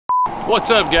What's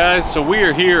up, guys? So we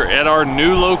are here at our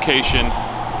new location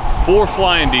for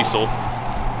Flying Diesel.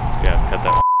 Yeah, cut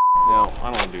that. No,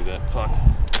 I don't want to do that. Fuck.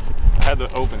 I had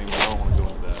the opening, but I don't want to go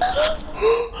into that.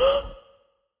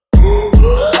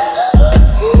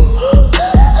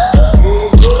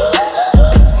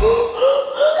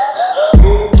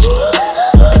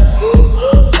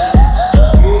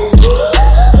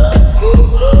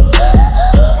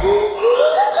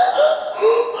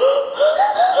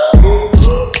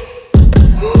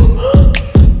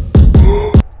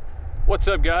 What's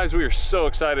up, guys? We are so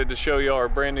excited to show you our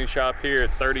brand new shop here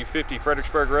at 3050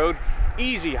 Fredericksburg Road.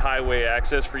 Easy highway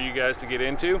access for you guys to get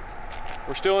into.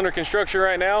 We're still under construction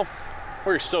right now.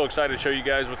 We're so excited to show you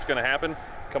guys what's going to happen.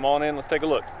 Come on in, let's take a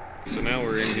look. So now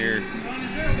we're in here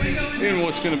in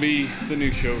what's going to be the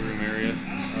new showroom area.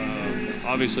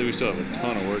 Obviously we still have a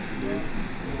ton of work to do.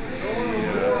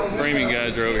 The framing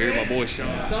guys are over here. My boy Sean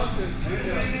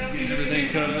getting everything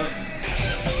cut up.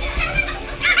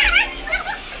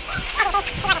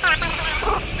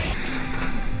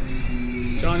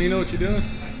 John, you know what you're doing?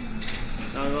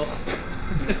 Not at all.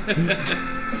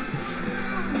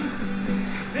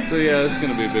 So yeah, this is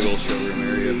going to be a big old showroom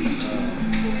area.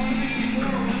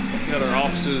 Got our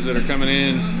offices that are coming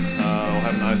in. We'll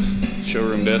have a nice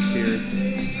showroom desk here.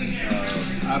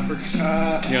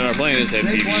 You know, our plan is to have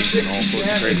TVs and all sorts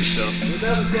of crazy stuff.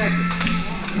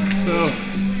 So,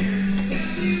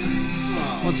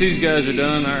 once these guys are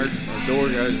done, our door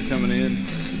guys are coming in.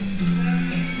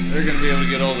 They're going to be able to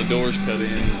get all the doors cut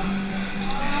in.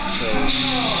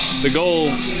 So the goal,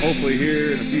 hopefully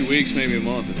here in a few weeks, maybe a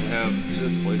month, is to have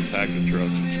this place packed with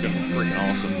trucks, which is going to be freaking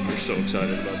awesome. We're so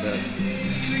excited about that.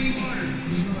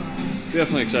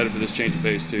 Definitely excited for this change of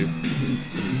pace too.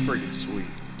 It's going to be freaking sweet.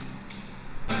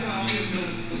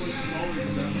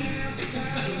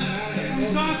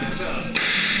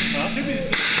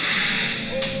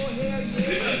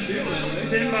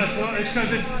 It's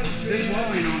because it's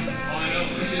blowing on. Oh, I know.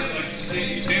 It's just like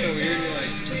you stand over here and you're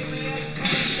like,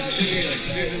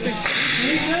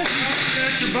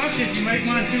 That's your bucket. You make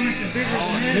mine 2 inches bigger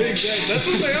than this. Exactly. That's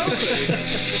what they all say.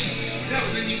 Yeah,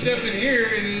 but then you step in here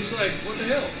and it's like, what the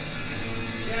hell?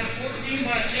 Yeah, 14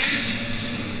 by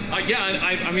 10. Yeah,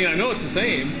 I mean, I know it's the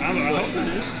same. I hope it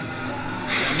is.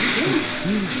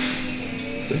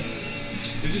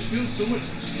 It just feels so much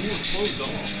more closed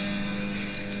off.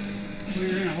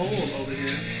 We're in a hole over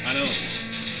here. I know.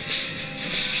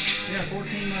 Yeah, 14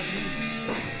 by 10.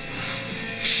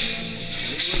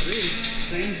 That's what it is.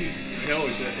 Same as you. You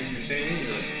always say, you're saying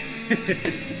you're like,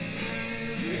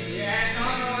 Yeah,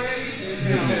 not already.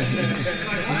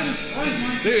 Why is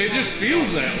mine? dude, it just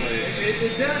feels that way.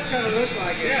 It does kind of look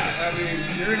like it. Yeah. I mean,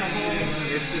 You're in a hole.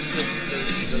 it's just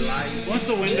the light. Once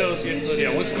the windows get put in.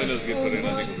 Yeah, once the windows get put in,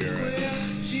 I think we'll be alright.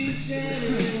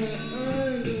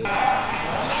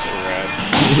 So rad.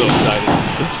 I'm so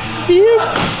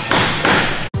excited.